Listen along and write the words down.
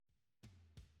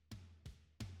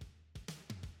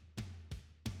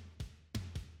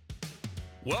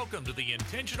Welcome to the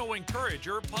Intentional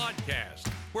Encourager podcast,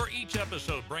 where each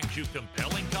episode brings you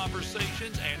compelling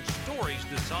conversations and stories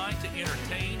designed to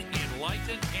entertain,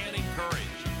 enlighten, and encourage.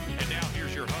 And now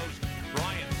here's your host,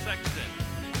 Brian Sexton.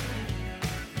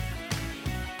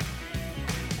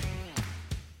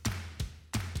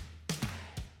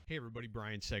 Hey everybody,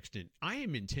 Brian Sexton. I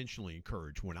am intentionally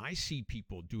encouraged when I see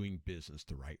people doing business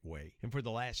the right way. And for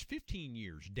the last 15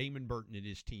 years, Damon Burton and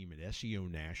his team at SEO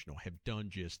National have done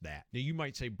just that. Now you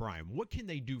might say, Brian, what can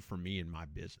they do for me in my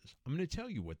business? I'm going to tell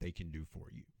you what they can do for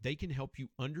you. They can help you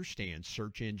understand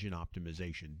search engine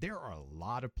optimization. There are a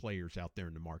lot of players out there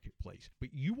in the marketplace,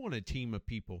 but you want a team of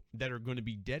people that are going to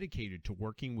be dedicated to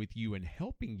working with you and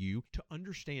helping you to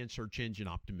understand search engine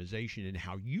optimization and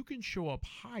how you can show up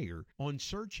higher on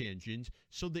search engines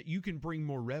so that you can bring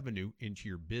more revenue into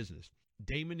your business.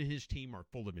 Damon and his team are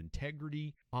full of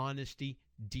integrity, honesty,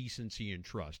 decency, and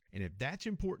trust. And if that's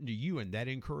important to you and that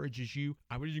encourages you,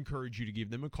 I would encourage you to give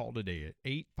them a call today at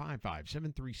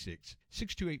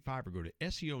 855-736-6285 or go to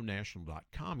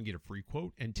SEOnational.com and get a free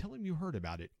quote and tell them you heard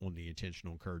about it on the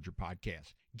Intentional Encourager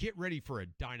podcast. Get ready for a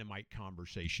dynamite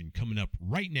conversation coming up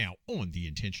right now on the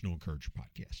Intentional Encourager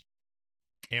podcast.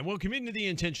 And welcome into the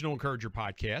Intentional Encourager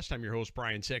podcast. I'm your host,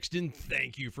 Brian Sexton.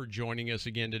 Thank you for joining us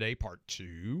again today, part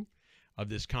 2 of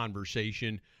this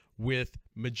conversation with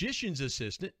magician's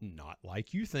assistant, not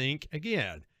like you think.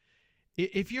 Again,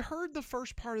 if you heard the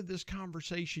first part of this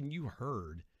conversation, you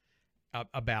heard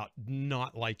about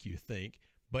not like you think,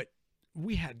 but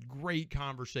we had great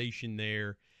conversation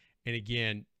there. And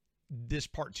again, this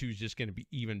part 2 is just going to be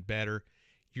even better.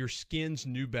 Your skin's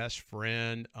new best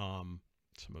friend.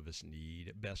 Some of us need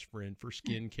a best friend for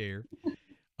skincare.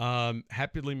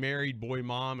 Happily married, boy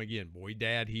mom, again, boy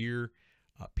dad here.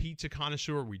 Pizza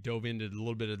connoisseur, we dove into a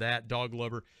little bit of that. Dog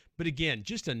lover. But again,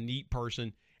 just a neat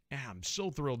person. And I'm so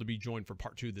thrilled to be joined for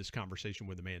part 2 of this conversation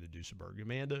with Amanda Duseberg.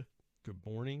 Amanda, good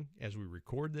morning as we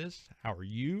record this. How are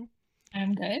you?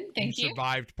 I'm good. Thank you. You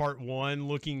survived part 1.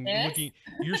 Looking,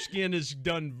 your skin has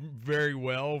done very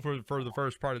well for the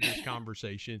first part of this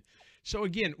conversation. So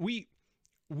again,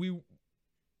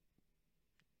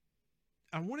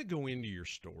 I want to go into your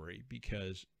story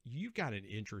because you've got an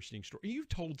interesting story. You've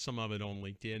told some of it on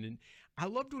LinkedIn, and I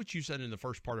loved what you said in the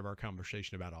first part of our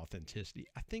conversation about authenticity.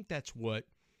 I think that's what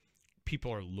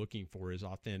people are looking for, is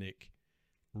authentic,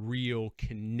 real,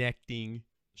 connecting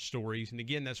stories. And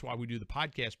again, that's why we do the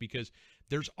podcast, because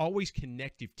there's always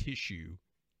connective tissue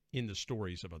in the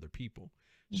stories of other people.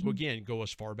 Mm-hmm. So again, go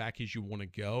as far back as you want to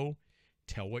go.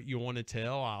 Tell what you want to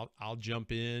tell. I'll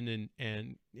jump in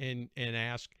and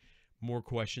ask more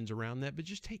questions around that, but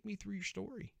just take me through your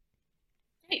story.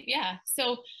 Great. Yeah.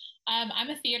 So I'm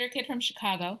a theater kid from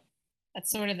Chicago. That's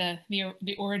sort of the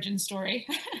origin story.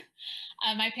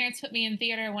 My parents put me in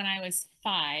theater when I was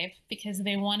 5 because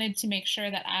they wanted to make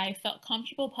sure that I felt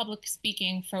comfortable public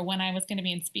speaking for when I was going to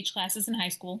be in speech classes in high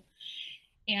school.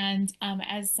 And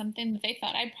as something that they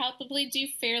thought I'd probably do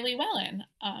fairly well in.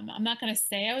 I'm not going to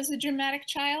say I was a dramatic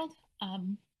child.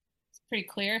 Pretty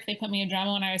clear. If they put me in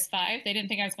drama when I was 5, they didn't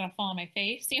think I was going to fall on my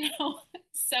face,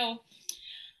 So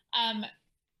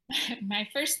my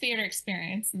first theater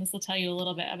experience, and this will tell you a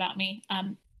little bit about me,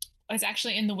 was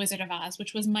actually in The Wizard of Oz,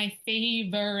 which was my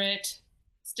favorite,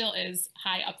 still is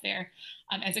high up there.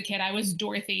 As a kid, I was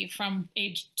Dorothy from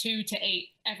age 2 to 8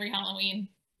 every Halloween.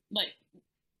 Like,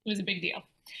 it was a big deal.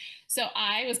 So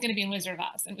I was going to be in Wizard of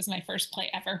Oz. It was my first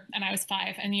play ever. And I was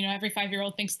 5. And, every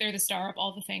 5-year-old thinks they're the star of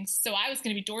all the things. So I was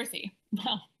going to be Dorothy.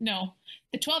 Well, no,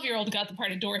 the 12-year-old got the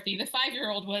part of Dorothy. The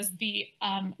 5-year-old was the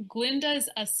Glinda's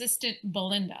assistant,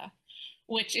 Belinda,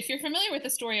 which, if you're familiar with the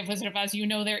story of Wizard of Oz,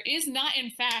 there is not, in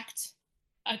fact,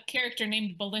 a character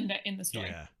named Belinda in the story.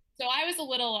 Yeah. So I was a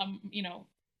little,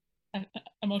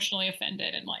 emotionally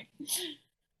offended. And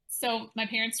so my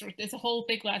parents, there's a whole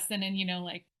big lesson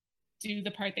in, do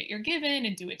the part that you're given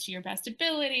and do it to your best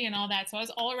ability and all that. So I was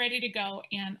all ready to go.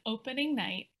 And opening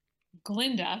night,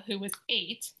 Glinda, who was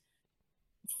 8,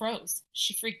 froze.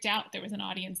 She freaked out. There was an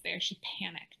audience there. She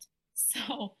panicked.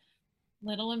 So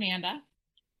little Amanda,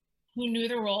 who knew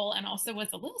the role and also was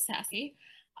a little sassy,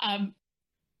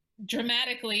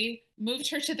 dramatically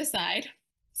moved her to the side,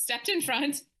 stepped in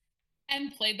front,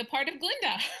 and played the part of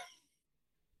Glinda.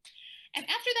 And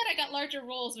after that, I got larger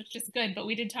roles, which is good, but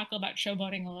we did talk about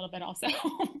showboating a little bit also.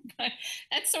 But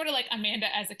that's sort of like Amanda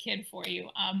as a kid for you.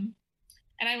 And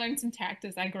I learned some tact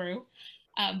as I grew.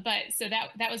 But so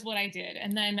that was what I did.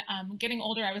 And then getting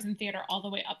older, I was in theater all the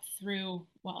way up through,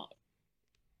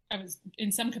 I was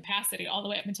in some capacity all the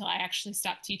way up until I actually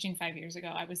stopped teaching 5 years ago.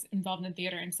 I was involved in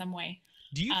theater in some way.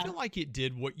 Do you feel like it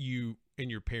did what you and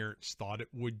your parents thought it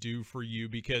would do for you?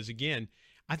 Because again,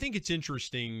 I think it's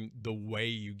interesting the way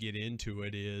you get into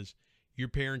it is your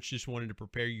parents just wanted to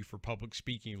prepare you for public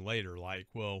speaking later. Like,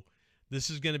 well, this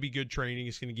is going to be good training.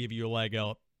 It's going to give you a leg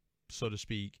up, so to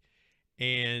speak.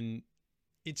 And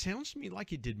it sounds to me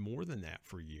like it did more than that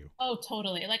for you. Oh,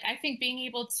 totally. Like, I think being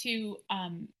able to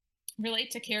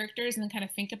relate to characters and kind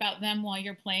of think about them while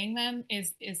you're playing them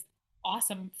is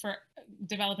awesome for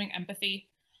developing empathy.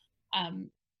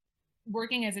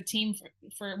 Working as a team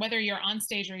for whether you're on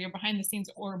stage or you're behind the scenes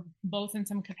or both in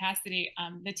some capacity,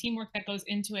 the teamwork that goes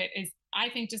into it is, I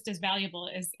think, just as valuable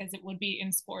as it would be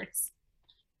in sports.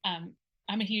 I'm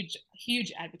a huge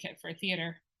advocate for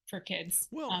theater for kids.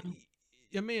 Well,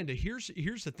 Amanda, here's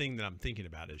the thing that I'm thinking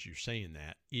about as you're saying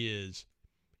that is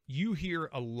you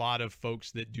hear a lot of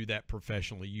folks that do that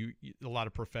professionally, a lot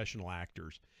of professional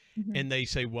actors, and they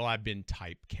say, well, I've been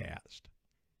typecast,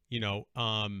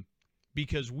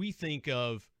 because we think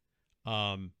of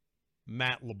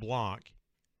Matt LeBlanc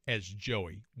as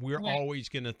Joey. We're always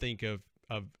going to think of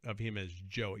him as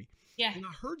Joey. Yeah. And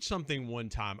I heard something one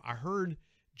time. I heard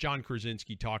John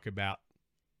Krasinski talk about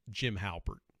Jim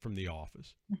Halpert from The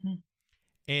Office.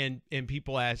 And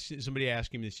somebody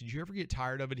asked him this, did you ever get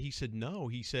tired of it? He said, no.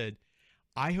 He said,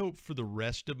 I hope for the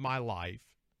rest of my life,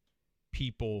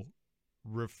 people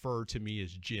refer to me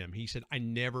as Jim. He said, I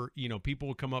never, people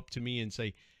will come up to me and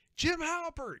say, Jim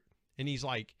Halpert. And he's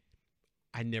like,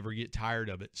 I never get tired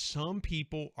of it. Some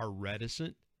people are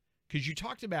reticent because you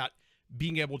talked about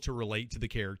being able to relate to the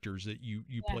characters that you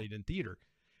played in theater.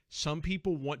 Some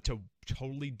people want to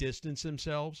totally distance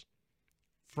themselves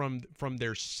from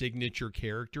their signature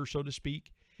character, so to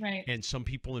speak. Right. And some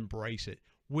people embrace it.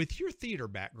 With your theater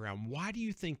background, why do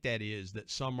you think that is that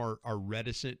some are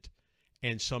reticent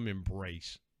and some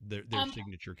embrace their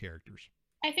signature characters?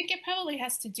 I think it probably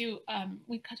has to do,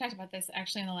 we talked about this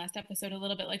actually in the last episode a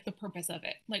little bit, like the purpose of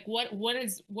it. Like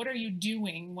what are you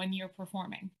doing when you're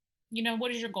performing? What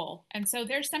is your goal? And so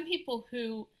there's some people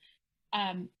who,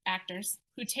 actors,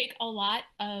 who take a lot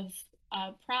of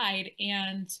pride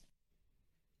and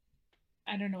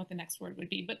I don't know what the next word would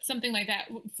be, but something like that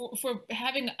for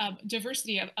having a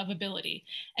diversity of ability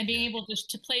and being able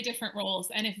to play different roles.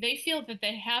 And if they feel that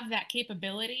they have that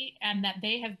capability and that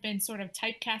they have been sort of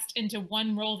typecast into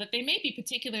one role that they may be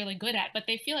particularly good at, but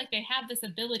they feel like they have this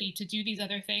ability to do these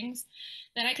other things,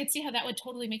 then I could see how that would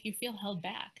totally make you feel held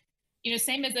back.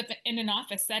 Same as if in an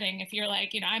office setting, if you're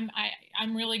like,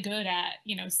 I'm really good at,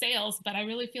 sales, but I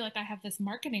really feel like I have this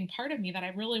marketing part of me that I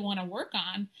really want to work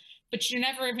on, but you're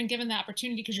never even given the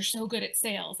opportunity because you're so good at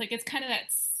sales. Like it's kind of that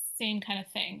same kind of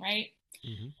thing, right?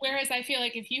 Whereas I feel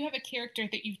like if you have a character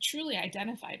that you've truly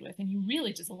identified with and you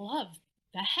really just love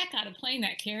the heck out of playing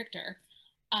that character,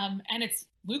 and it's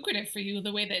lucrative for you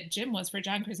the way that Jim was for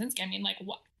John Krasinski, I mean, like,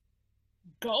 what?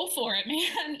 Go for it,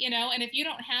 man. And if you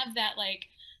don't have that, like,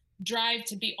 drive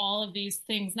to be all of these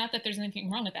things, not that there's anything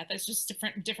wrong with that, that's just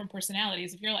different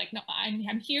personalities. If you're like, no,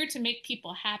 I'm here to make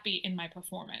people happy in my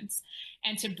performance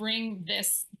and to bring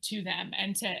this to them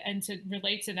and to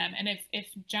relate to them. And if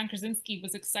John Krasinski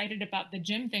was excited about the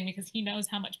Jim thing because he knows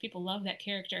how much people love that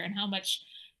character and how much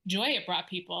joy it brought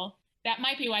people, that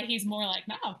might be why he's more like,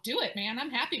 no, do it, man,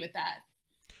 I'm happy with that.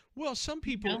 Well, some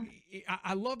people,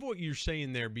 I love what you're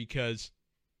saying there because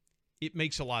it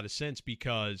makes a lot of sense,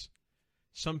 because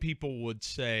some people would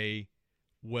say,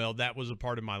 well, that was a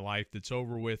part of my life that's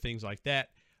over with, things like that.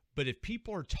 But if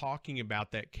people are talking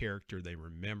about that character, they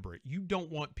remember it. You don't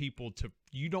want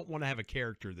to have a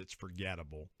character that's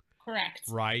forgettable. Correct.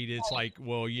 Right? It's like,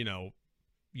 well,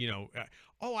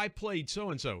 oh, I played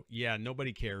so-and-so. Yeah,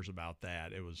 nobody cares about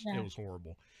that. It was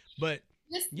horrible. But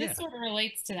this sort of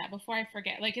relates to that before I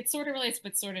forget. Like it sort of relates,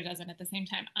 but sort of doesn't at the same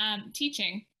time.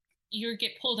 Teaching, you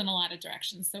get pulled in a lot of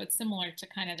directions. So it's similar to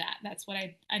kind of that. That's what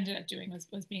I ended up doing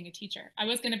was being a teacher. I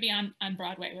was going to be on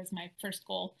Broadway was my first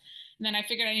goal. And then I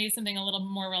figured I needed something a little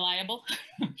more reliable.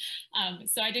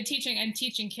 So I did teaching and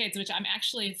teaching kids, which I'm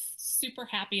actually super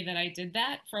happy that I did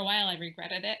that. For a while, I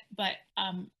regretted it. But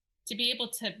to be able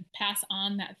to pass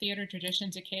on that theater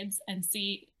tradition to kids and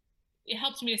see, it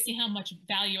helped me to see how much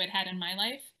value it had in my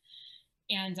life.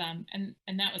 And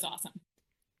that was awesome.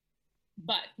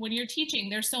 But when you're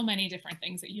teaching, there's so many different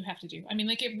things that you have to do. I mean,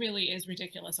 like it really is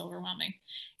ridiculous, overwhelming.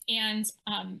 And,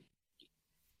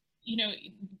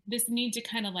 this need to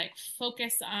kind of like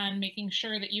focus on making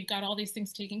sure that you've got all these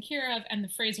things taken care of. And the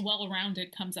phrase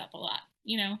well-rounded comes up a lot,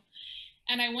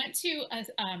 And I went to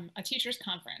a teacher's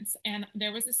conference, and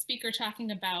there was a speaker talking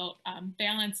about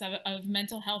balance of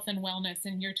mental health and wellness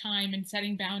in your time and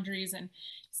setting boundaries, and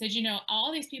said,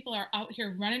 all these people are out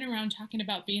here running around talking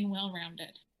about being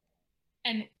well-rounded.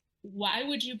 And why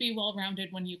would you be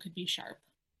well-rounded when you could be sharp?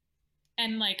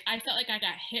 And like, I felt like I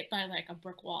got hit by like a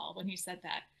brick wall when he said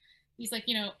that. He's like,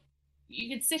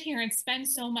 you could sit here and spend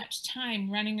so much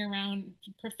time running around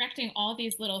perfecting all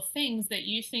these little things that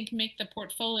you think make the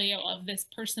portfolio of this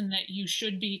person that you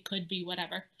should be, could be,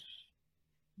 whatever.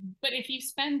 But if you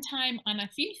spend time on a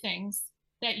few things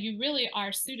that you really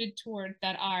are suited toward,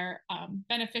 that are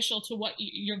beneficial to what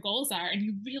your goals are, and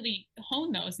you really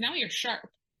hone those, now you're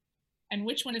sharp. And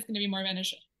which one is going to be more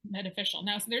beneficial?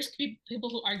 Now, so there's people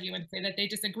who argue and say that they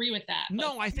disagree with that.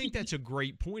 No, I think that's a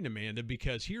great point, Amanda,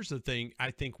 because here's the thing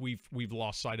I think we've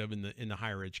lost sight of in the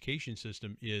higher education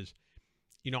system is,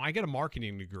 I got a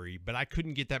marketing degree, but I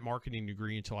couldn't get that marketing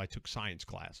degree until I took science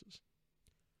classes.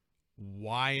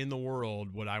 Why in the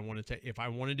world would I want to if I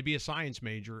wanted to be a science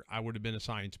major, I would have been a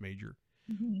science major.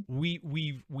 Mm-hmm.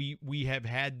 We have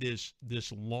had this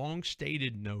long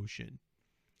stated notion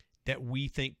that we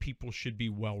think people should be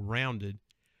well-rounded,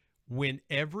 when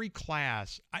every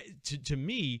class, to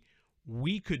me,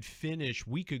 we could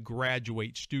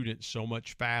graduate students so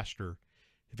much faster.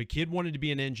 If a kid wanted to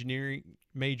be an engineering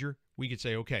major, we could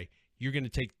say, okay, you're going to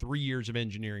take 3 years of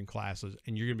engineering classes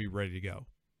and you're going to be ready to go.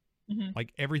 Mm-hmm.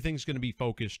 Like everything's going to be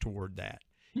focused toward that.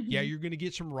 Mm-hmm. Yeah, you're going to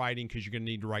get some writing because you're going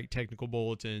to need to write technical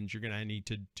bulletins. You're going to need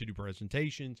to do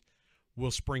presentations. We'll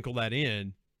sprinkle that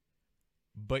in.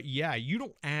 But yeah, you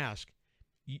don't ask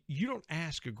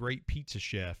a great pizza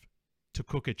chef to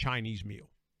cook a Chinese meal.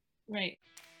 Right.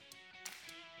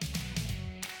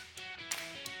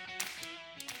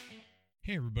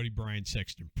 Hey everybody, Brian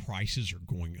Sexton. Prices are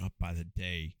going up by the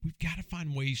day. We've got to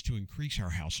find ways to increase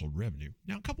our household revenue.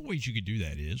 Now, a couple ways you could do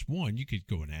that is, one, you could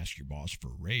go and ask your boss for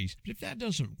a raise. But if that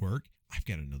doesn't work, I've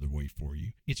got another way for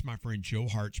you. It's my friend Joe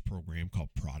Hart's program called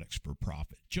Products for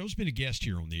Profit. Joe's been a guest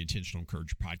here on the Intentional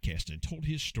Encourager podcast and told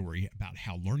his story about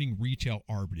how learning retail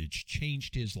arbitrage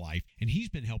changed his life, and he's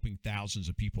been helping thousands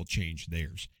of people change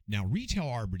theirs. Now, retail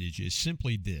arbitrage is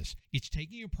simply this. It's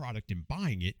taking a product and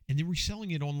buying it and then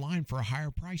reselling it online for a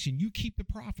higher price, and you keep the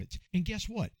profits. And guess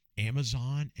what?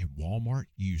 Amazon and Walmart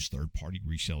use third-party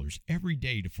resellers every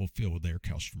day to fulfill their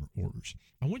customer orders.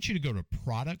 I want you to go to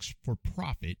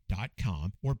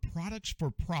productsforprofit.com or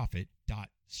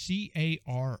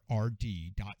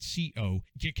productsforprofit.carrd.co.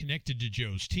 Get connected to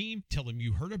Joe's team. Tell him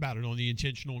you heard about it on the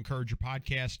Intentional Encourager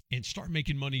podcast and start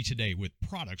making money today with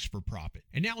Products for Profit.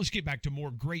 And now let's get back to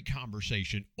more great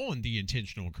conversation on the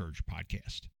Intentional Encourager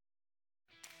podcast.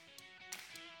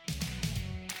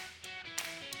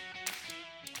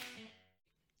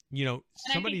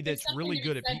 Somebody that's really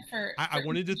good at pizza. I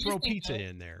wanted to throw pizza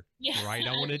in there. Yeah. Right.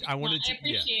 I wanted I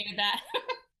appreciated that.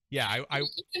 Yeah.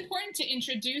 It's important to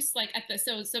introduce so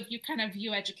if you kind of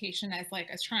view education as like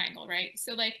a triangle, right?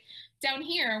 So like down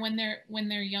here when they're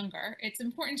younger, it's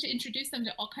important to introduce them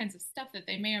to all kinds of stuff that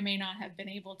they may or may not have been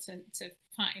able to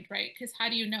find, right? Because how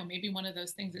do you know? Maybe one of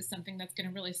those things is something that's going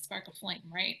to really spark a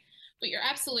flame, right? But you're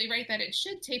absolutely right that it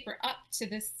should taper up to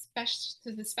this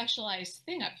specialized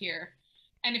thing up here.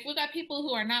 And if we've got people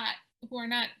who are not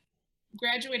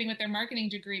graduating with their marketing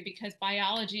degree because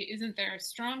biology isn't their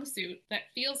strong suit, that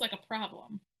feels like a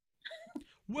problem.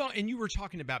 Well, and you were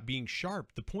talking about being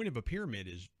sharp. The point of a pyramid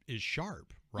is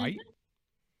sharp, right?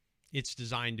 Mm-hmm. It's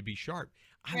designed to be sharp.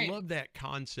 I love that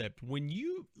concept. When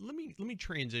you let me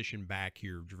transition back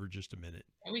here for just a minute.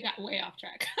 We got way off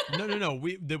track. No.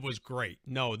 That was great.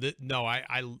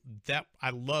 I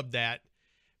love that.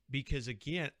 Because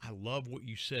again, I love what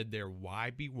you said there. Why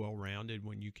be well-rounded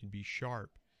when you can be sharp?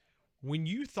 When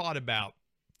you thought about,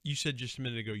 you said just a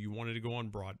minute ago, you wanted to go on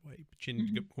Broadway, but you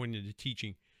ended up going into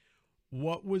teaching.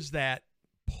 What was that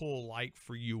pull like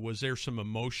for you? Was there some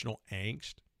emotional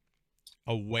angst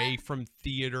away from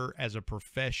theater as a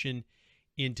profession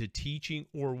into teaching?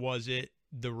 Or was it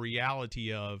the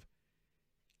reality of,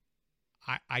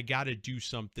 I got to do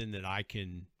something that I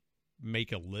can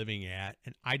make a living at,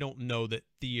 and I don't know that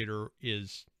theater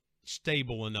is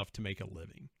stable enough to make a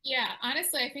living? Yeah,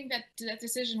 honestly, I think that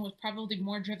decision was probably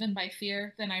more driven by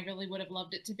fear than I really would have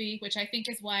loved it to be, which I think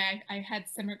is why I had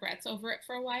some regrets over it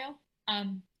for a while.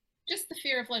 Just the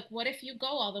fear of like, what if you go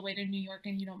all the way to New York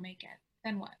and you don't make it?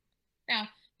 Then what? Now,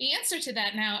 the answer to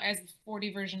that now, as the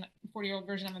 40-year-old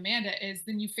version of Amanda, is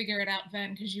then you figure it out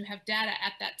then, because you have data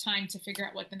at that time to figure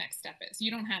out what the next step is. You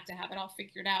don't have to have it all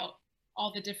figured out,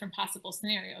 all the different possible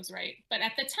scenarios, right? But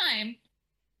at the time,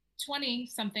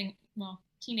 20-something,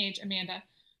 teenage Amanda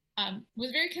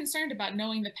was very concerned about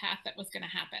knowing the path that was going to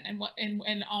happen, and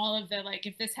all of the, like,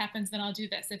 if this happens, then I'll do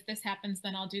this. If this happens,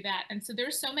 then I'll do that. And so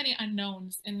there's so many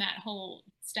unknowns in that whole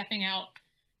stepping out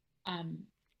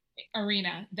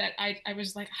arena that I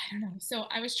was like, I don't know. So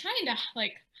I was trying to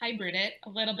like hybrid it a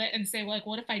little bit and say, like,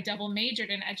 what if I double majored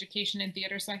in education and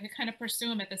theater so I could kind of pursue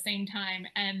them at the same time?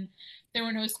 And there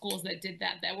were no schools that did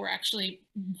that, that were actually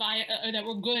that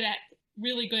were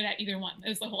really good at either one. It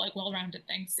was the whole like well-rounded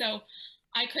thing. So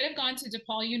I could have gone to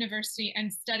DePaul University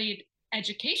and studied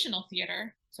educational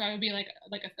theater. So I would be like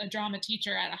a drama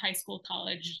teacher at a high school,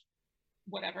 college,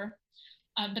 whatever.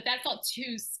 But that felt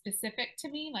too specific to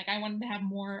me. Like I wanted to have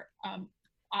more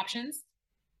options.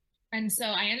 And so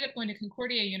I ended up going to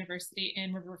Concordia University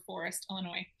in River Forest,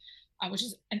 Illinois, which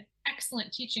is an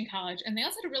excellent teaching college. And they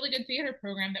also had a really good theater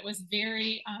program that was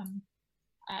very,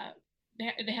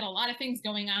 they had a lot of things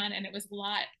going on, and it was a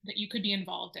lot that you could be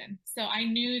involved in. So I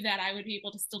knew that I would be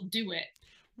able to still do it.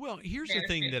 Well, here's the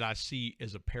thing that I see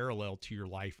as a parallel to your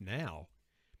life now.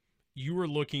 You were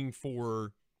looking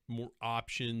for more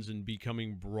options and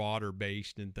becoming broader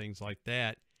based and things like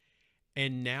that.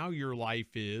 And now your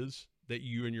life is that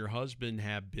you and your husband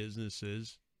have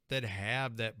businesses that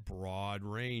have that broad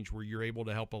range where you're able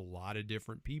to help a lot of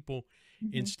different people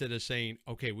instead of saying,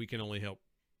 okay, we can only help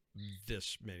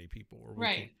this many people. Or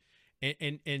right.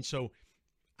 And so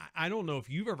I don't know if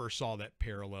you've ever saw that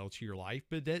parallel to your life,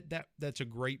 but that's a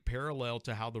great parallel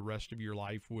to how the rest of your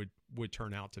life would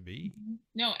turn out to be.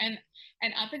 No, and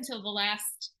up until the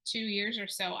last 2 years or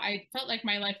so, I felt like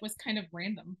my life was kind of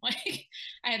random. Like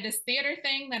I had this theater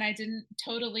thing that I didn't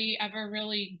totally ever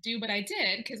really do, but I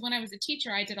did, because when I was a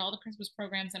teacher, I did all the Christmas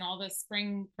programs and all the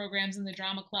spring programs and the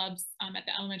drama clubs at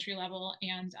the elementary level,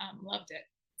 and loved it.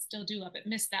 Still do love it.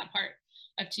 Missed that part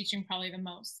of teaching probably the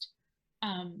most.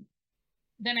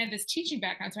 Then I have this teaching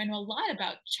background, so I know a lot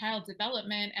about child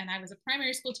development, and I was a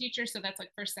primary school teacher, so that's like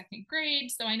first, second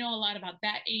grade. So I know a lot about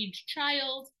that age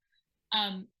child.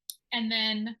 And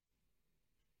then,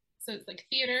 so it's like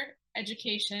theater,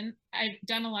 education. I've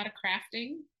done a lot of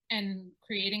crafting and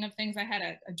creating of things. I had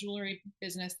a jewelry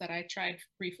business that I tried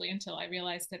briefly until I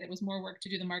realized that it was more work to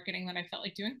do the marketing than I felt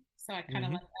like doing. So I kind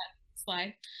of let that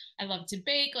slide. I love to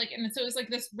bake, like, and so it was like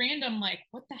this random, like,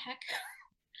 what the heck?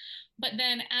 But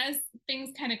then as things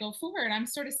kind of go forward, I'm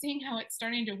sort of seeing how it's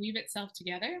starting to weave itself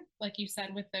together. Like you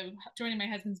said, with the joining my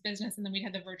husband's business, and then we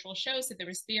had the virtual show. So there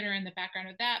was theater in the background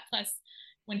of that. Plus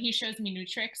when he shows me new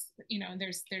tricks, you know,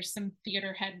 there's some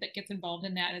theater head that gets involved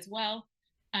in that as well.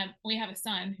 We have a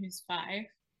son who's 5.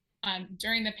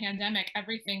 During the pandemic,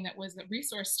 everything that was a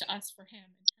resource to us for him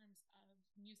in terms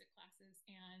of music classes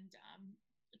and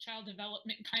child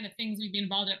development kind of things we'd be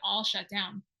involved in all shut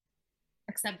down,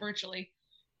 except virtually,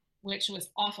 which was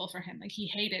awful for him. Like he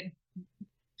hated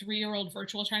 3-year-old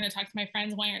virtual, trying to talk to my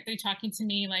friends. Why aren't they talking to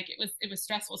me? Like it was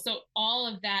stressful. So all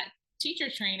of that teacher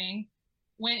training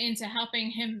went into helping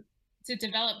him to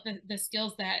develop the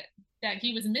skills that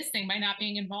he was missing by not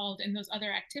being involved in those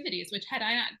other activities, which had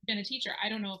I not been a teacher, I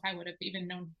don't know if I would have even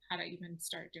known how to even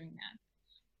start doing that.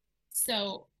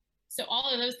 So all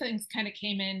of those things kind of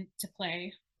came into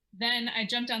play. Then I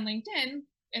jumped on LinkedIn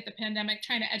at the pandemic,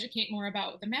 trying to educate more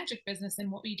about the magic business and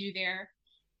what we do there.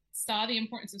 Saw the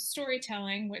importance of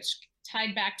storytelling, which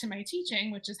tied back to my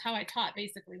teaching, which is how I taught,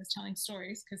 basically, was telling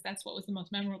stories, because that's what was the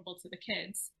most memorable to the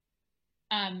kids.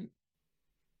 And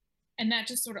that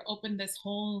just sort of opened this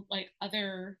whole like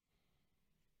other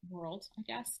world, I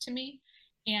guess, to me.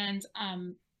 And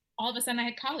all of a sudden I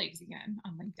had colleagues again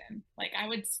on LinkedIn. Like I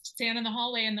would stand in the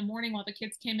hallway in the morning while the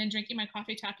kids came in, drinking my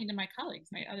coffee, talking to my colleagues,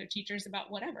 my other teachers,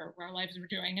 about whatever our lives were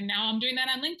doing. And now I'm doing that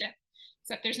on LinkedIn,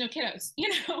 except there's no kiddos, you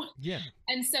know? Yeah.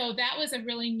 And so that was a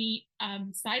really neat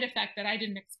side effect that I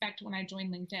didn't expect when I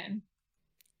joined LinkedIn.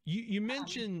 You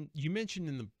mentioned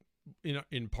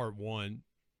in part 1,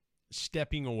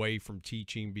 stepping away from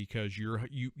teaching because you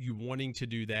wanting to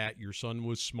do that. Your son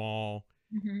was small.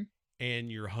 Mm-hmm.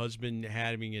 And your husband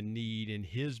having a need in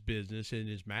his business, in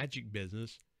his magic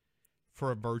business,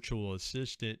 for a virtual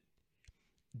assistant.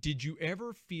 Did you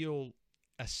ever feel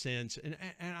a sense, and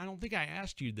I don't think I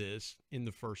asked you this in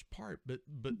the first part, but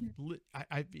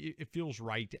it feels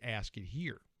right to ask it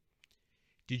here.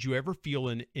 Did you ever feel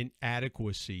an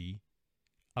inadequacy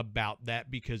about that?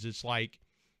 Because it's like,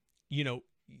 you know,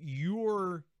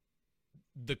 you're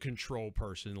the control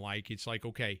person. Like, it's like,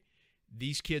 okay,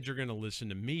 these kids are going to listen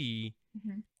to me.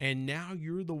 And now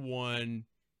you're the one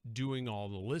doing all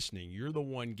the listening. You're the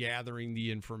one gathering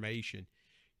the information.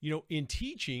 You know, in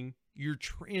teaching, you're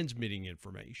transmitting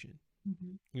information.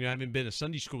 You know, I haven't been a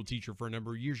Sunday school teacher for a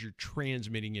number of years. You're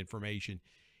transmitting information.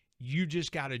 You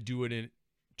just got to do it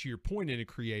to your point, in a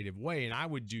creative way. And I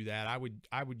would do that.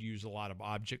 I would use a lot of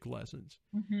object lessons,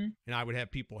 and I would have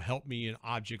people help me in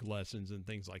object lessons and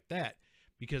things like that,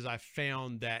 because I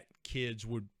found that kids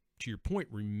would, to your point,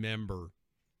 remember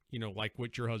like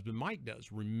what your husband Mike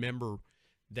does, remember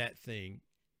that thing.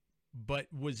 But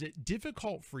was it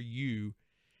difficult for you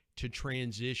to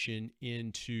transition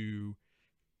into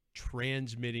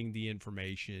transmitting the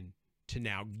information to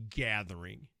now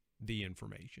gathering the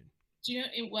information? Do you know,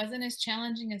 it wasn't as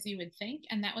challenging as you would think,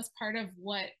 and that was part of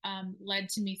what led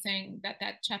to me saying that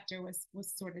chapter was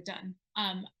sort of done.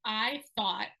 I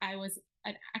thought I was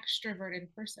an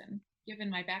extroverted person given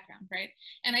my background, right?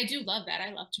 And I do love that.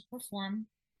 I love to perform,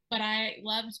 but I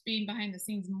loved being behind the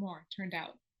scenes more. Turned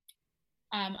out,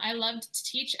 I loved to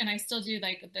teach, and I still do.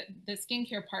 Like the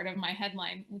skincare part of my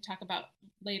headline we'll talk about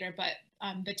later, but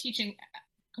the teaching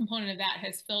component of that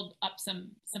has filled up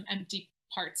some empty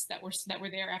parts that were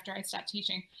there after I stopped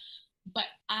teaching. But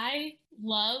I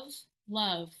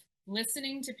love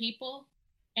listening to people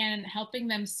and helping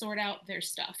them sort out their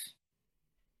stuff.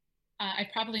 I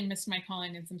probably missed my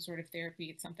calling in some sort of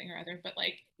therapy, something or other. But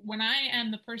like when I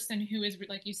am the person who is,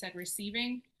 like you said,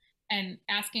 receiving and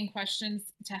asking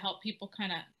questions to help people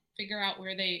kind of figure out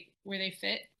where they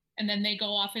fit, and then they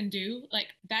go off and do, like,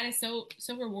 that is so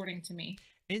rewarding to me.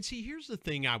 And see, here's the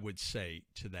thing I would say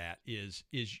to that is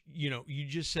you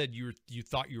just said you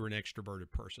thought you were an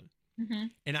extroverted person. Mm-hmm.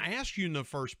 And I asked you in the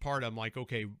first part, I'm like,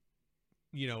 okay,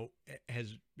 you're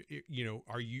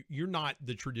not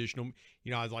the traditional,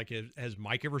 I was like, has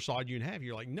Mike ever saw you and have?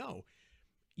 You're like, no.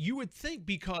 You would think,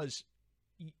 because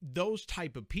those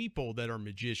type of people that are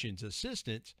magicians'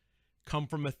 assistants come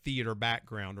from a theater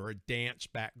background or a dance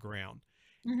background.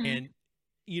 Mm-hmm. And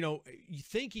you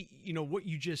think, what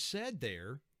you just said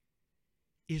there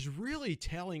is really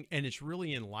telling, and it's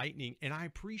really enlightening. And I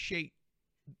appreciate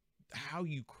how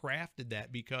you crafted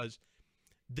that, because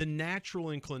the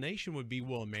natural inclination would be,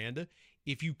 well, Amanda,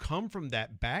 if you come from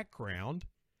that background,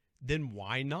 then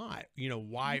why not?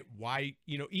 Why,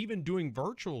 even doing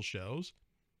virtual shows,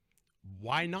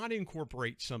 why not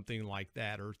incorporate something like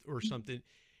that or something?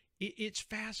 It's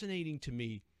fascinating to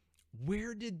me.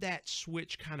 Where did that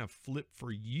switch kind of flip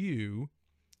for you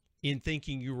in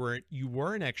thinking you were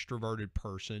an extroverted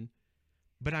person?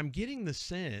 But I'm getting the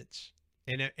sense,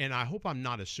 and I hope I'm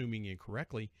not assuming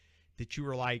incorrectly, that you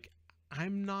were like,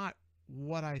 I'm not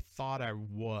what I thought I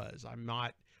was. I'm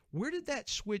not. Where did that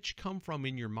switch come from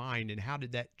in your mind, and how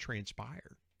did that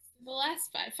transpire? The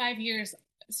last 5 years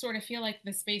sort of feel like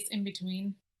the space in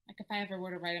between. Like if I ever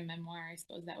were to write a memoir, I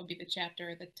suppose that would be the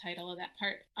chapter or the title of that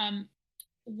part.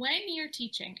 When you're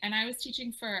teaching, and I was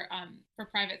teaching for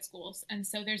private schools, and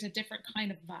so there's a different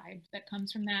kind of vibe that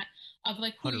comes from that, of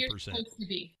like who 100%. you're supposed to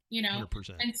be,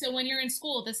 100%. And so when you're in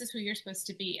school, this is who you're supposed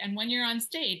to be, and when you're on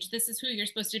stage, this is who you're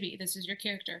supposed to be. This is your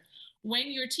character.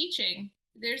 When you're teaching,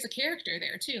 there's a character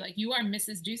there too. Like you are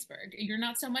Mrs. Duseberg. You're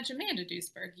not so much Amanda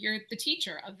Duseberg. You're the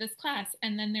teacher of this class,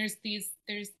 and then there's these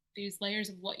layers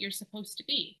of what you're supposed to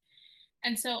be.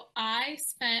 And so I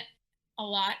spent a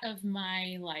lot of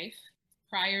my life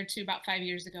prior to about 5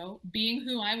 years ago being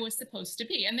who I was supposed to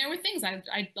be. And there were things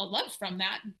I loved from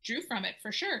that, drew from it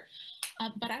for sure.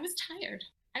 But I was tired.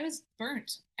 I was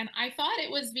burnt. And I thought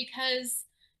it was because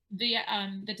the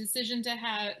decision to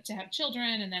have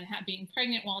children, and then being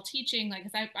pregnant while teaching, like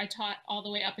I taught all the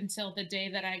way up until the day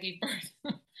that I gave birth.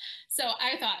 So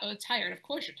I thought, oh, tired. Of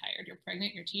course you're tired. You're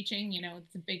pregnant, you're teaching,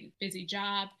 it's a big, busy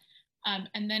job.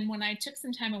 And then when I took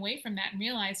some time away from that and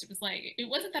realized, it was like, it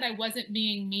wasn't that I wasn't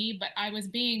being me, but I was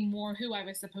being more who I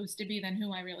was supposed to be than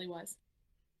who I really was.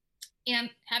 And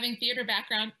having theater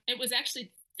background, it was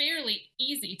actually fairly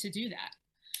easy to do that.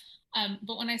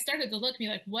 But when I started to look, be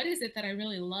like, what is it that I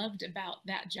really loved about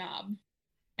that job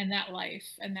and that life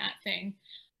and that thing?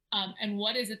 And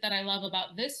what is it that I love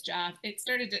about this job? It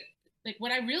started to, like,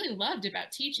 what I really loved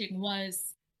about teaching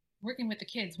was working with the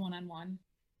kids one-on-one,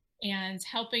 and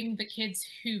helping the kids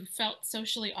who felt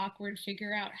socially awkward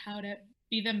figure out how to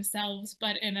be themselves,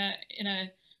 but in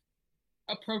a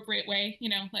appropriate way,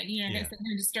 yeah.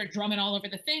 Just start drumming all over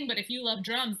the thing. But if you love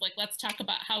drums, like, let's talk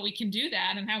about how we can do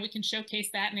that and how we can showcase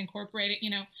that and incorporate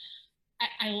it.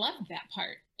 I loved that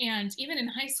part. And even in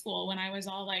high school, when I was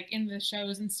all like in the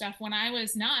shows and stuff, when I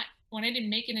didn't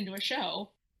make it into a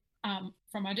show,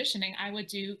 from auditioning, I would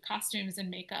do costumes and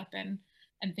makeup and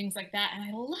things like that. And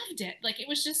I loved it. Like, it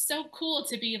was just so cool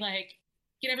to be like,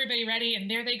 get everybody ready, and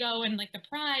there they go, and like the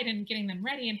pride and getting them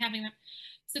ready and having them.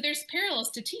 So there's parallels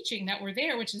to teaching that were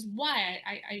there, which is why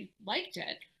I liked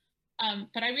it.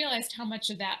 But I realized how much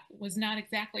of that was not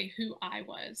exactly who I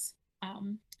was.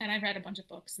 And I read a bunch of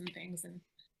books and things, and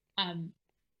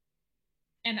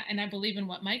I believe in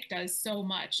what Mike does so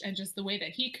much, and just the way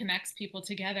that he connects people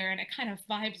together, and it kind of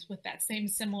vibes with that same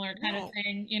similar kind of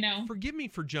thing, Forgive me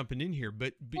for jumping in here,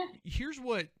 but Yeah. here's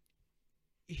what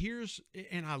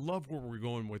and I love where we're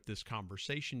going with this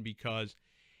conversation, because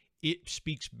it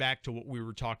speaks back to what we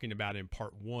were talking about in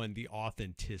part one, the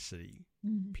authenticity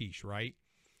piece, right?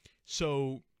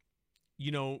 So,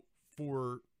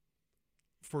 for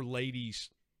ladies,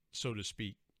 so to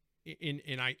speak,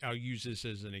 and I'll use this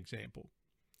as an example,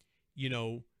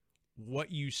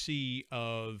 what you see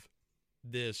of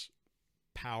this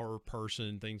power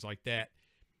person, things like that,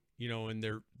 and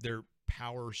their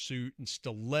power suit and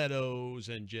stilettos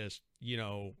and just,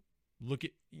 look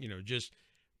at, just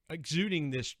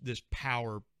exuding this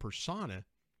power persona.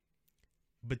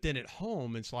 But then at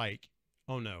home, it's like,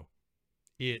 oh no,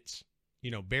 it's,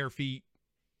 bare feet,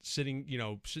 sitting,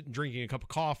 drinking a cup of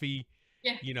coffee,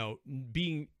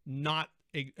 being not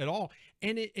at all.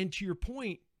 And to your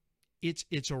point,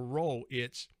 it's a role.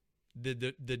 It's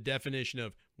the definition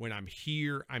of, when I'm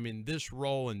here, I'm in this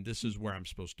role, and this is where I'm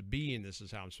supposed to be, and this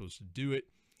is how I'm supposed to do it.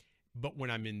 But when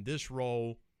I'm in this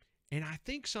role, and I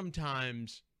think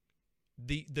sometimes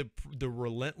the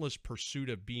relentless pursuit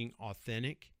of being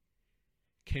authentic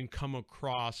can come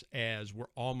across as we're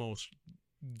almost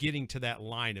getting to that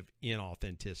line of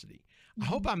inauthenticity. I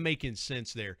hope I'm making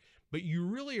sense there, but you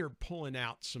really are pulling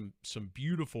out some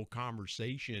beautiful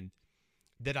conversation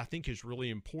that I think is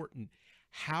really important.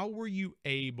 How were you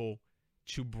able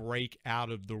to break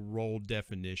out of the role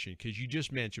definition? Because you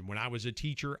just mentioned, when I was a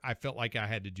teacher, I felt like I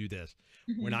had to do this.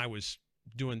 When I was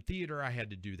doing theater, I had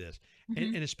to do this.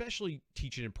 And especially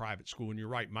teaching in private school. And you're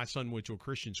right, my son went to a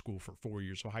Christian school for 4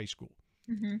 years of high school.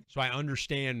 So I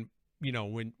understand,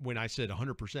 when I said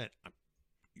 100%,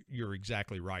 you're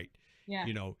exactly right. Yeah.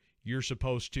 You're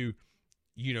supposed to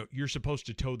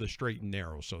toe the straight and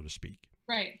narrow, so to speak.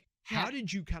 Right. How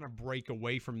did you kind of break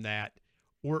away from that?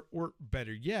 Or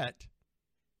better yet,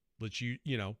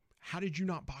 how did you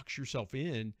not box yourself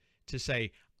in to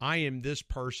say, I am this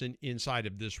person inside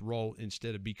of this role,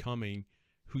 instead of becoming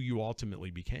who you ultimately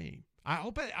became? I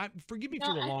hope forgive me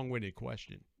for the long-winded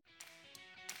question.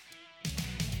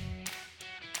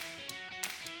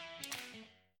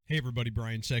 Hey everybody,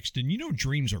 Brian Sexton.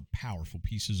 Dreams are powerful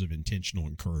pieces of intentional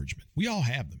encouragement. We all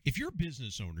have them. If you're a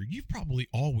business owner, you've probably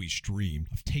always dreamed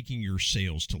of taking your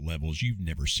sales to levels you've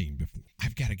never seen before.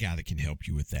 I've got a guy that can help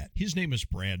you with that. His name is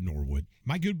Brad Norwood.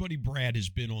 My good buddy Brad has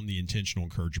been on the Intentional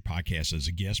Encourager podcast as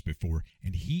a guest before,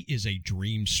 and he is a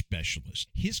dream specialist.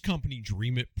 His company,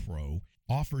 Dream It Pro,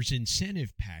 offers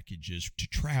incentive packages to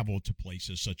travel to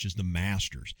places such as the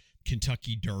Masters,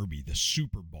 Kentucky Derby, the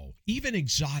Super Bowl, even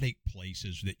exotic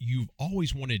places that you've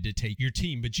always wanted to take your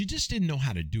team, but you just didn't know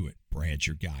how to do it. Brad's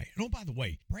your guy. And oh, by the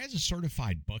way, Brad's a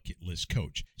certified bucket list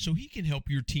coach, so he can help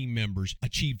your team members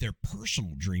achieve their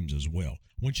personal dreams as well.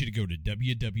 I want you to go to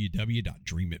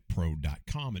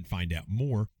www.dreamitpro.com and find out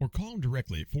more, or call him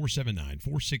directly at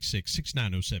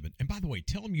 479-466-6907. And by the way,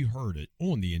 tell him you heard it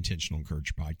on the Intentional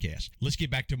Encourager podcast. Let's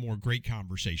get back to more great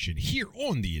conversation here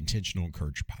on the Intentional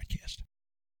Encourager podcast.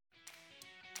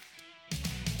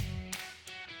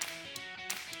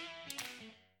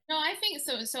 No, I think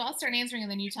so. So I'll start answering,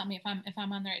 and then you tell me if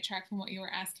I'm on the right track from what you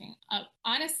were asking.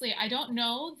 Honestly, I don't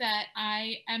know that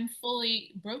I am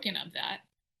fully broken of that.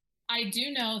 I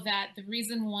do know that the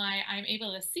reason why I'm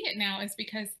able to see it now is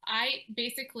because I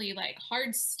basically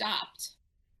hard stopped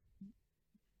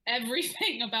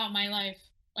everything about my life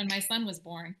when my son was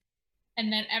born.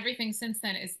 And then everything since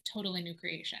then is totally new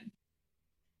creation.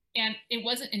 And it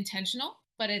wasn't intentional,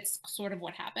 but it's sort of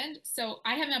what happened. So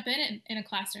I have not been in a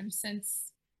classroom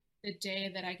since the day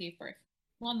that I gave birth.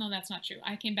 Well, no, that's not true.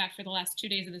 I came back for the last 2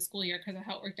 days of the school year because of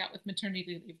how it worked out with maternity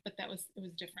leave, but it was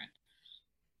different.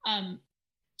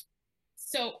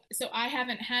 So I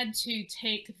haven't had to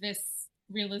take this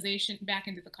realization back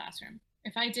into the classroom.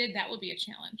 If I did, that would be a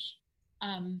challenge.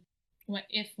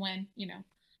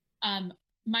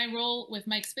 My role with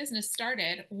Mike's business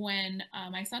started when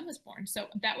my son was born. So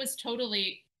that was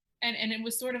totally, and it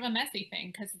was sort of a messy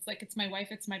thing, because it's my wife,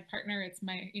 it's my partner, it's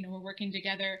my, we're working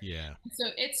together. Yeah. So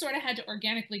it sort of had to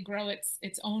organically grow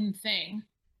its own thing.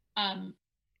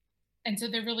 And so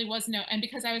there really was no, and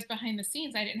because I was behind the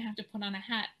scenes, I didn't have to put on a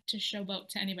hat to showboat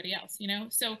to anybody else,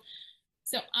 So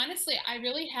honestly, I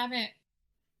really haven't,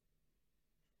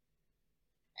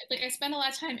 I spent a lot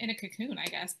of time in a cocoon, I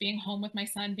guess, being home with my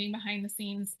son, being behind the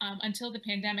scenes, until the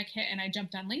pandemic hit and I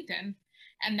jumped on LinkedIn.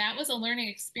 And that was a learning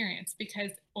experience, because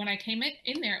when I came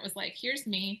in there, it was like, here's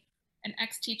me, an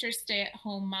ex-teacher,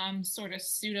 stay-at-home mom, sort of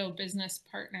pseudo business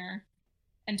partner,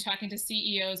 and talking to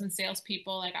CEOs and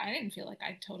salespeople. I didn't feel like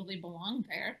I totally belonged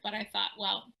there, but I thought,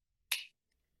 well,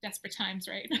 desperate times,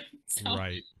 right?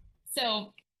 Right.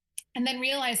 So, and then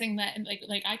realizing that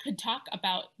like I could talk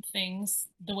about things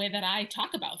the way that I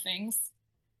talk about things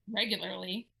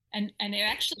regularly, And it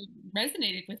actually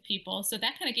resonated with people. So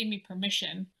that kind of gave me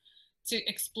permission to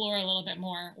explore a little bit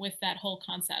more with that whole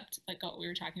concept, like what we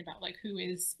were talking about, like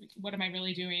what am I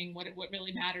really doing? What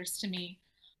really matters to me?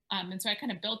 And so I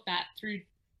kind of built that through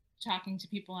talking to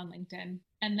people on LinkedIn.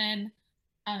 And then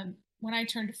when I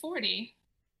turned 40,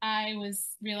 I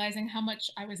was realizing how much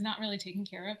I was not really taking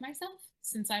care of myself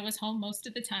since I was home most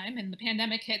of the time and the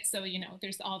pandemic hit. So,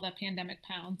 there's all the pandemic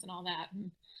pounds and all that.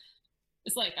 And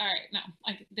it's like, all right, no,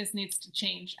 this needs to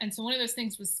change. And so one of those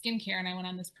things was skincare. And I went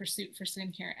on this pursuit for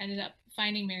skincare, ended up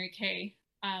finding Mary Kay.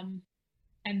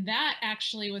 And that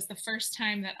actually was the first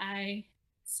time that I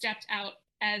stepped out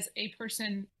as a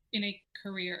person in a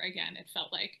career again, it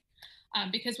felt like.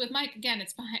 Because with Mike, again,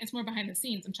 it's more behind the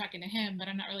scenes. I'm talking to him, but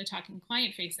I'm not really talking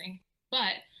client facing.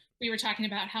 But we were talking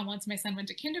about how once my son went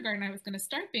to kindergarten, I was going to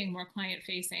start being more client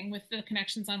facing with the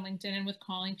connections on LinkedIn and with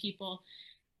calling people.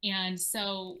 And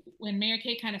so when Mary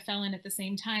Kay kind of fell in at the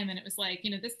same time, and it was like,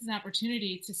 this is an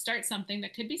opportunity to start something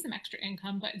that could be some extra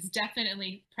income, but it's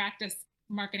definitely practice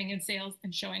marketing and sales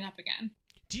and showing up again.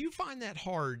 Do you find that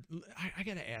hard? I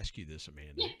got to ask you this,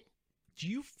 Amanda. Yeah. Do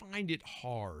you find it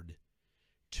hard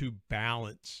to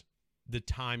balance the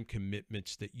time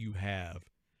commitments that you have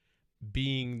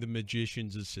being the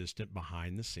magician's assistant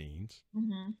behind the scenes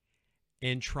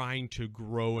and trying to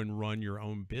grow and run your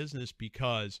own business?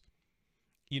 Because,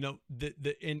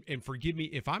 and forgive me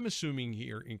if I'm assuming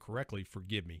here incorrectly,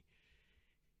 forgive me.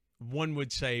 One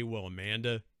would say, well,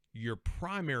 Amanda, your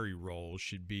primary role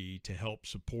should be to help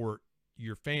support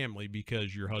your family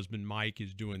because your husband, Mike,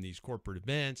 is doing these corporate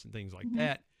events and things like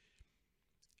that.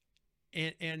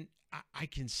 And I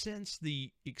can sense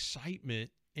the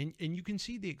excitement, and you can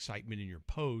see the excitement in your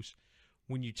posts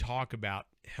when you talk about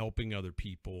helping other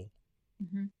people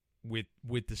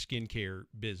with the skincare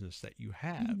business that you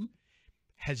have.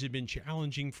 Has it been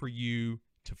challenging for you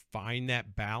to find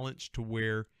that balance to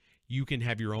where you can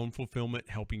have your own fulfillment,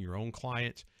 helping your own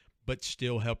clients, but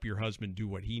still help your husband do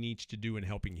what he needs to do in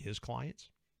helping his clients?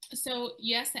 So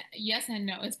yes and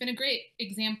no. It's been a great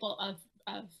example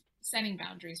of setting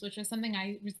boundaries, which was something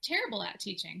I was terrible at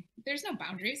teaching. There's no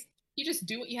boundaries. You just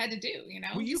do what you had to do,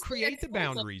 Well, you create the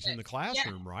boundaries in the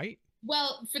classroom, right?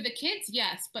 Well, for the kids,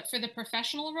 yes, but for the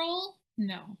professional role,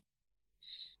 no.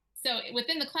 So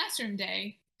within the classroom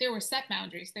day, there were set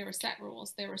boundaries, there were set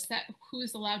rules, there were set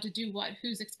who's allowed to do what,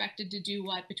 who's expected to do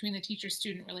what between the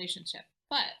teacher-student relationship.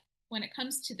 But when it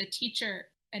comes to the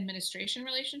teacher-administration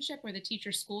relationship or the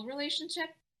teacher-school relationship,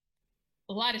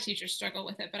 a lot of teachers struggle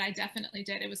with it, but I definitely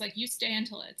did. It was like, you stay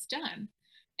until it's done.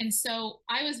 And so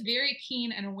I was very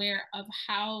keen and aware of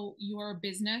how your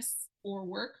business or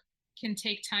work can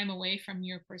take time away from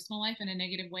your personal life in a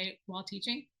negative way while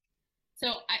teaching.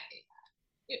 So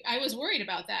I was worried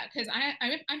about that because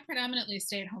I'm predominantly a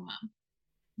stay-at-home mom.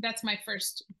 That's my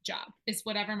first job, is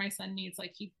whatever my son needs,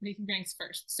 like he brings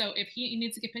first. So if he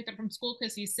needs to get picked up from school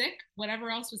because he's sick, whatever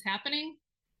else was happening,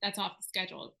 that's off the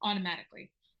schedule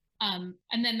automatically.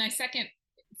 And then my second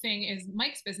thing is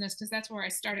Mike's business, because that's where I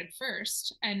started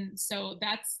first. And so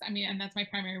that's my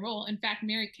primary role. In fact,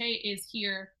 Mary Kay is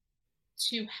here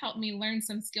to help me learn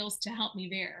some skills to help me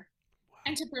there. Wow.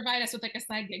 And to provide us with like a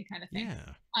side gig kind of thing.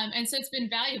 Yeah. And so it's been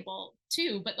valuable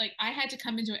too, but like I had to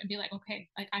come into it and be like, okay,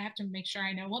 like I have to make sure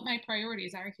I know what my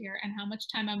priorities are here and how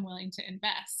much time I'm willing to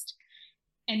invest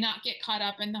and not get caught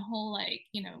up in the whole, like,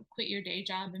 quit your day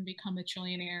job and become a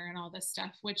trillionaire and all this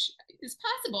stuff, which is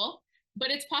possible, but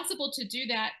it's possible to do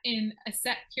that in a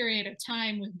set period of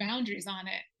time with boundaries on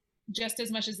it, just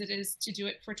as much as it is to do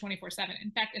it for 24/7.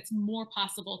 In fact, it's more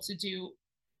possible to do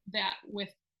that with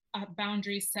a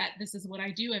boundary set. This is what I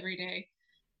do every day,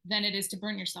 than it is to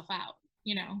burn yourself out,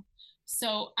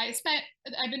 So I've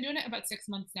been doing it about 6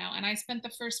 months now. And I spent the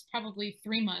first probably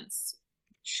 3 months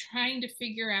trying to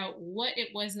figure out what it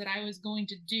was that I was going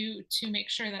to do to make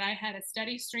sure that I had a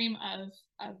steady stream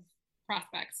of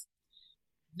prospects,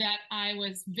 that I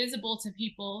was visible to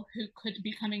people who could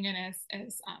be coming in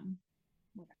as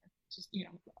whatever, just,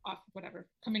 off whatever,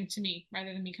 coming to me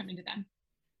rather than me coming to them,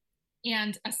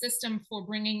 and a system for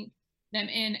bringing them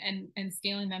in and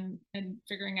scaling them and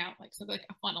figuring out like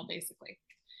a funnel basically.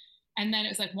 And then it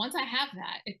was like, once I have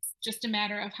that, it's just a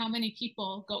matter of how many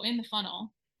people go in the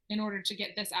funnel in order to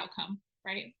get this outcome,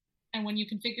 right? And when you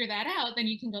can figure that out, then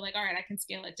you can go like, all right, I can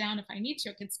scale it down if I need to,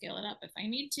 I can scale it up if I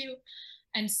need to.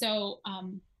 And so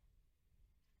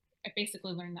I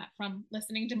basically learned that from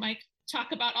listening to Mike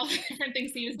talk about all the different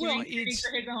things he was doing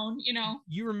for his own,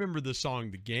 You remember the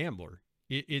song, The Gambler.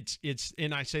 It's,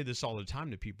 and I say this all the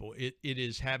time to people, it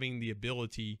is having the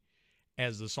ability,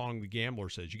 as the song The Gambler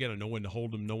says, you got to know when to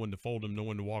hold them, know when to fold them, know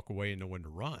when to walk away, and know when to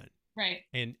run. Right.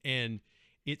 And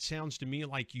it sounds to me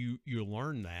like you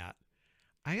learned that.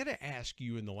 I got to ask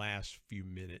you in the last few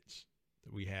minutes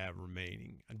that we have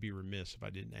remaining. I'd be remiss if I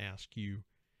didn't ask you,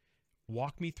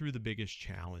 walk me through the biggest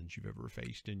challenge you've ever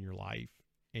faced in your life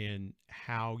and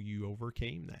how you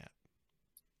overcame that.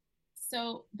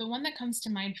 So the one that comes to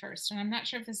mind first, and I'm not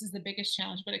sure if this is the biggest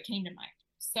challenge, but it came to mind.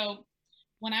 So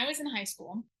when I was in high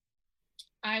school,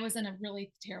 I was in a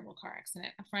really terrible car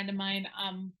accident. A friend of mine,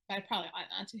 that I probably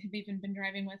ought not to have even been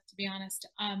driving with, to be honest,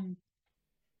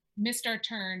 missed our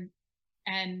turn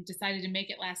and decided to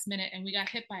make it last minute. And we got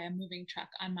hit by a moving truck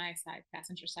on my side,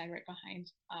 passenger side, right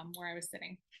behind where I was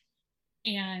sitting.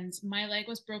 And my leg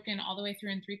was broken all the way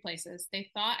through in 3 places. They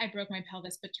thought I broke my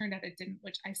pelvis, but turned out it didn't,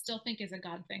 which I still think is a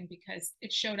God thing because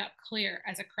it showed up clear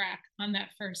as a crack on that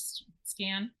first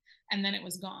scan, and then it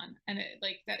was gone. And it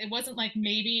like that, it wasn't like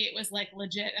maybe, it was like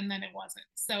legit, and then it wasn't.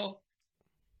 So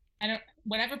I don't,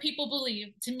 whatever people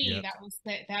believe, to me, Yep.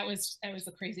 that was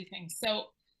the crazy thing. So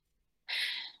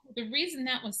the reason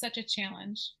that was such a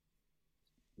challenge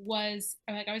was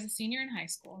like I was a senior in high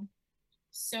school.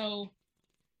 So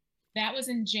that was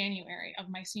in January of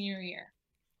my senior year.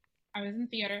 I was in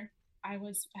theater. I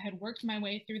had worked my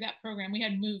way through that program. We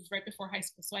had moved right before high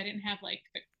school, so I didn't have like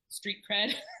the street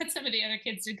cred that some of the other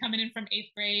kids did coming in from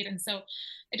 8th grade. And so I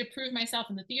had to prove myself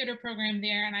in the theater program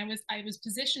there. And I was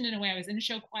positioned in a way. I was in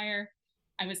show choir.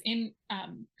 I was in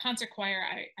concert choir.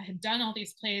 I had done all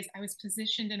these plays. I was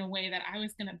positioned in a way that I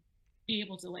was going to be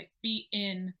able to like be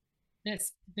in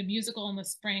the musical in the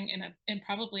spring in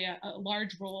probably a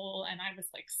large role. And I was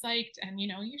like psyched. And you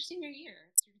know, your senior year,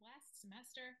 it's your last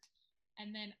semester.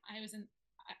 And then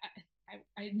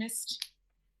I missed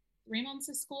 3 months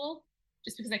of school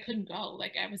just because I couldn't go.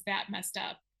 Like I was that messed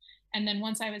up. And then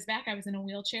once I was back, I was in a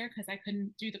wheelchair because I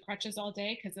couldn't do the crutches all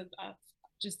day because of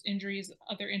just injuries,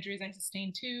 other injuries I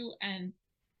sustained too. And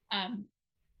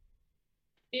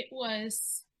it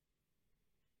was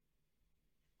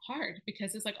hard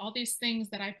because it's like all these things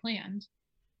that I planned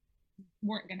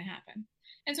weren't going to happen.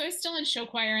 And so I was still in show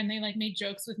choir, and they like made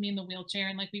jokes with me in the wheelchair,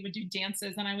 and like we would do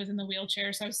dances and I was in the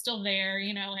wheelchair. So I was still there,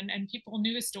 you know, and people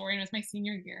knew the story, and it was my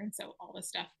senior year. And so all this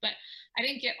stuff, but I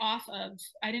didn't get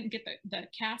the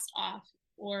cast off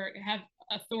or have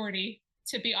authority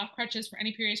to be off crutches for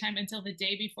any period of time until the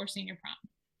day before senior prom.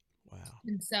 Wow.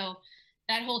 And so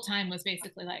that whole time was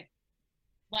basically like,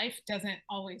 life doesn't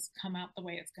always come out the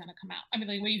way it's going to come out. I mean,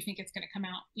 like the way you think it's going to come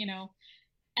out, you know?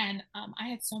 And I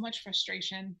had so much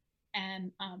frustration,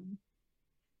 and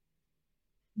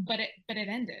but it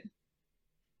ended,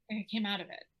 and I came out of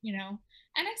it, you know.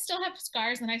 And I still have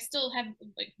scars, and I still have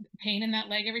like pain in that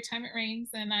leg every time it rains,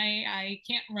 and I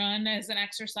can't run as an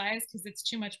exercise because it's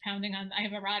too much pounding on. I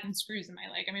have a rod and screws in my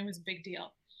leg. I mean, it was a big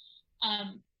deal,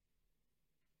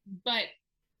 but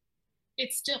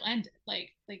it still ended.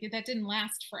 Like that didn't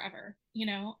last forever, you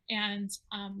know. And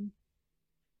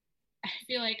I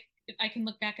feel like I can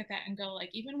look back at that and go,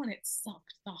 like, even when it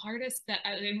sucked the hardest,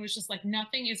 it was just like,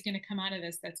 nothing is going to come out of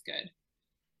this that's good.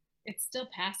 It still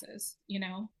passes, you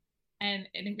know? And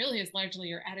it really is largely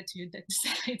your attitude that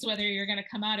decides whether you're going to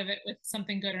come out of it with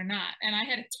something good or not. And I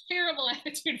had a terrible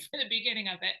attitude for the beginning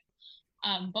of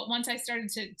it. But once I started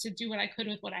to do what I could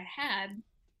with what I had,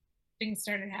 things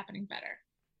started happening better.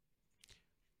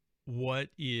 What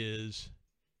is,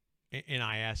 and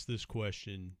I ask this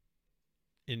question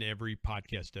in every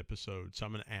podcast episode, so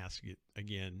I'm going to ask it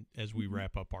again as we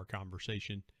wrap up our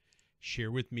conversation.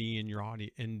 Share with me and your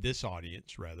audience, and this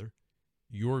audience rather,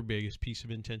 your biggest piece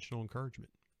of intentional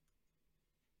encouragement.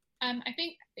 I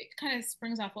think it kind of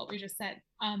springs off what we just said.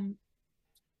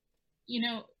 You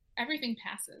know, everything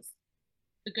passes,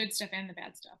 the good stuff and the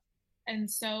bad stuff. And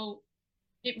so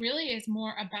it really is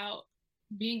more about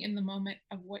being in the moment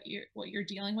of what you're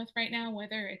dealing with right now,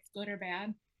 whether it's good or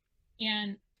bad,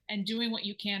 and doing what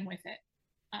you can with it.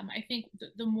 I think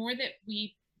the more that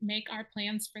we make our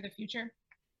plans for the future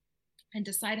and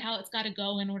decide how it's got to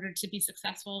go in order to be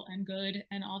successful and good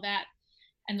and all that,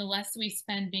 and the less we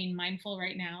spend being mindful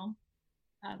right now,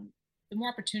 the more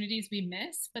opportunities we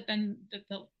miss, but then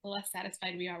the less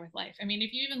satisfied we are with life. I mean,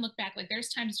 if you even look back, like there's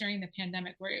times during the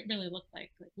pandemic where it really looked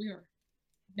like we were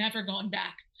never going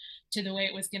back to the way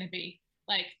it was going to be.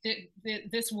 Like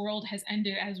this world has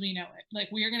ended as we know it. Like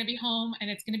we are going to be home, and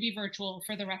it's going to be virtual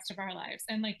for the rest of our lives.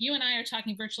 And like you and I are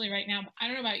talking virtually right now, but I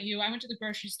don't know about you. I went to the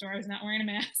grocery store. I was not wearing a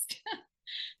mask.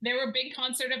 There were big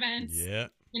concert events. Yeah.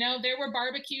 You know, there were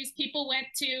barbecues people went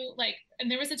to, like,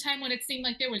 and there was a time when it seemed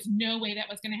like there was no way that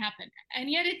was going to happen. And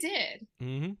yet it did.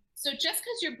 Mm-hmm. So just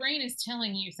because your brain is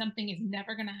telling you something is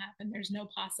never going to happen, there's no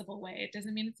possible way, it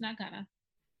doesn't mean it's not gonna.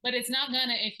 But it's not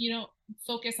gonna if you don't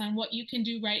focus on what you can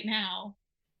do right now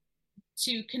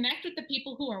to connect with the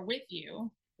people who are with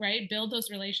you, right? Build those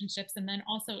relationships. And then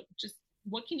also just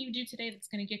what can you do today that's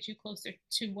going to get you closer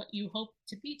to what you hope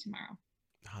to be tomorrow?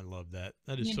 I love that.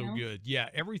 That is so good. Yeah,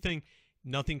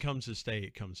 nothing comes to stay,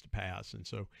 it comes to pass. And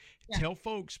so tell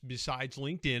folks, besides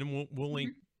LinkedIn, and we'll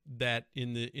link that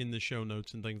in the show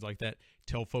notes and things like that,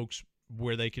 tell folks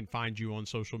where they can find you on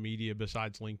social media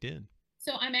besides LinkedIn.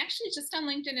 So I'm actually just on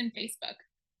LinkedIn and Facebook.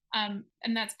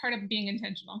 And that's part of being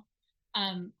intentional.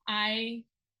 I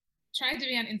tried to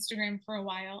be on Instagram for a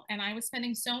while, and I was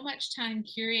spending so much time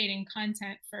curating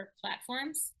content for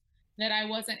platforms that I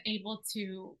wasn't able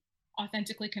to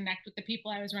authentically connect with the people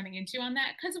I was running into on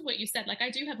that because of what you said. Like, I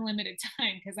do have limited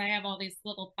time because I have all these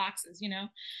little boxes,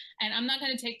 and I'm not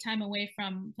going to take time away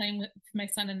from playing with my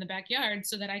son in the backyard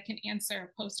so that I can answer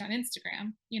a post on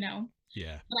Instagram,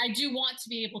 Yeah. But I do want to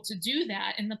be able to do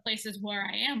that in the places where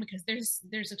I am because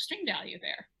there's extreme value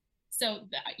there. So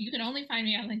you can only find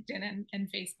me on LinkedIn and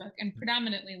Facebook, and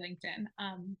predominantly LinkedIn.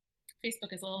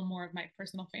 Facebook is a little more of my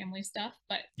personal family stuff,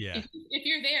 but if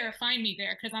you're there, find me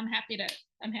there because I'm happy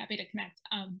to connect.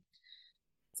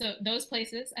 So those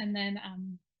places, and then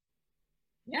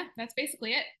that's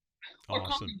basically it.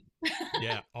 Awesome.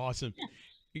 Yeah, awesome.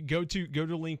 Yeah. Go to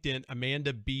LinkedIn,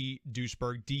 Amanda B.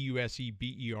 Duseberg,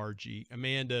 Duseberg.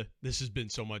 Amanda, this has been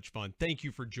so much fun. Thank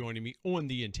you for joining me on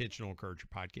the Intentional Encourager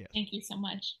podcast. Thank you so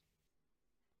much.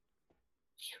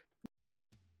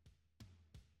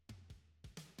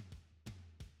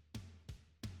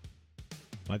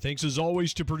 My thanks as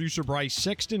always to producer Bryce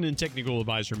Sexton and technical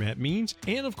advisor Matt Means.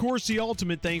 And of course, the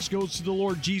ultimate thanks goes to the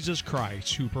Lord Jesus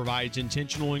Christ, who provides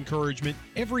intentional encouragement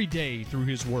every day through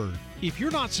his word. If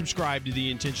you're not subscribed to the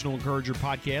Intentional Encourager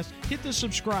podcast, hit the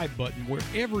subscribe button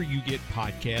wherever you get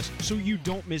podcasts so you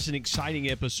don't miss an exciting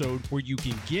episode where you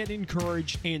can get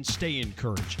encouraged and stay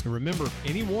encouraged. And remember,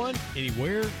 anyone,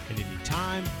 anywhere, at any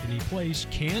time, any place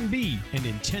can be an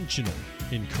intentional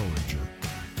encourager.